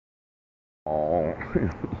Oh,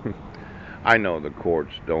 I know the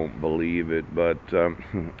courts don't believe it, but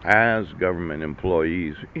as government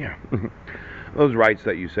employees, yeah, those rights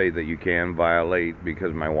that you say that you can violate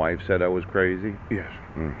because my wife said I was crazy. Yes.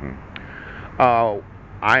 Uh,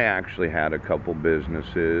 I actually had a couple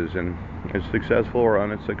businesses, and as successful or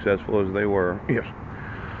unsuccessful as they were, yes,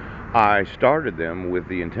 I started them with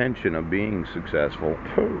the intention of being successful.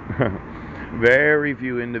 Very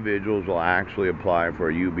few individuals will actually apply for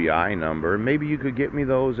a UBI number. Maybe you could get me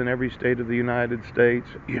those in every state of the United States.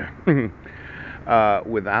 Yeah.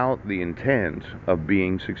 Without the intent of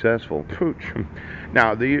being successful.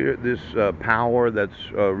 Now, this power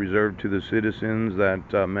that's reserved to the citizens,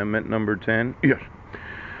 that Amendment number 10, yes,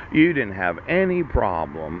 you didn't have any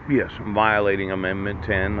problem, yes, violating Amendment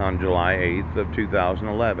 10 on July 8th of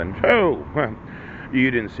 2011. So, you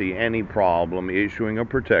didn't see any problem issuing a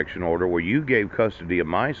protection order where you gave custody of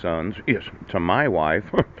my sons, yes, to my wife,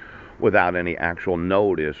 without any actual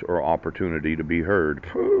notice or opportunity to be heard.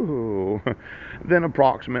 Then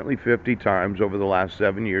approximately 50 times over the last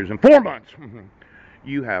 7 years and 4 months,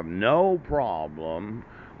 you have no problem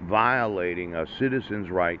violating a citizen's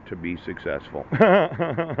right to be successful.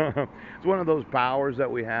 It's one of those powers that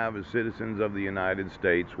we have as citizens of the United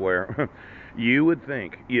States where you would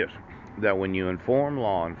think, yes, that when you inform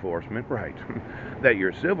law enforcement, right, that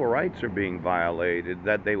your civil rights are being violated,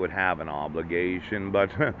 that they would have an obligation. But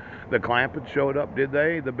the Clampetts showed up, did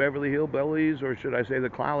they? The Beverly Hillbillies, or should I say the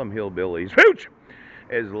Clallam Hillbillies? Hooch!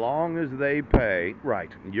 As long as they pay,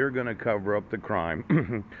 right, you're going to cover up the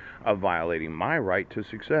crime of violating my right to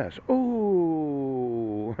success.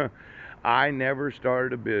 Ooh, I never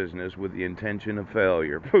started a business with the intention of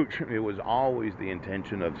failure. Pooch, it was always the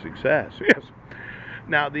intention of success. Yes.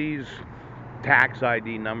 Now, these tax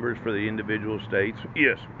ID numbers for the individual states,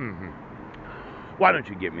 yes. Why don't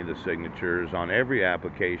you get me the signatures on every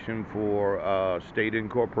application for state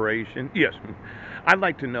incorporation? Yes. I'd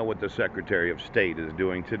like to know what the Secretary of State is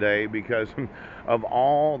doing today because of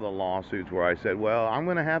all the lawsuits where I said, well, I'm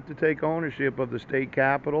going to have to take ownership of the state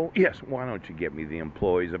capitol. Yes, why don't you get me the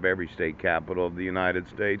employees of every state capital of the United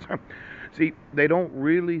States? See, they don't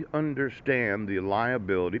really understand the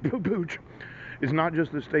liability. Pooch. It's not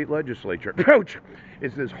just the state legislature. Ouch!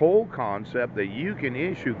 It's this whole concept that you can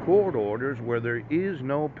issue court orders where there is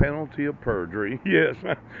no penalty of perjury. Yes.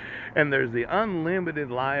 And there's the unlimited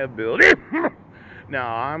liability.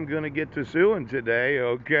 Now, I'm going to get to suing today,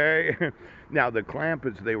 okay? Now, the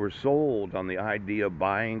Clampetts, they were sold on the idea of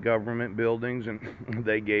buying government buildings, and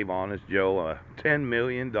they gave Honest Joe $10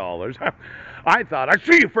 million. I thought, I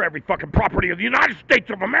sue you for every fucking property of the United States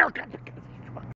of America.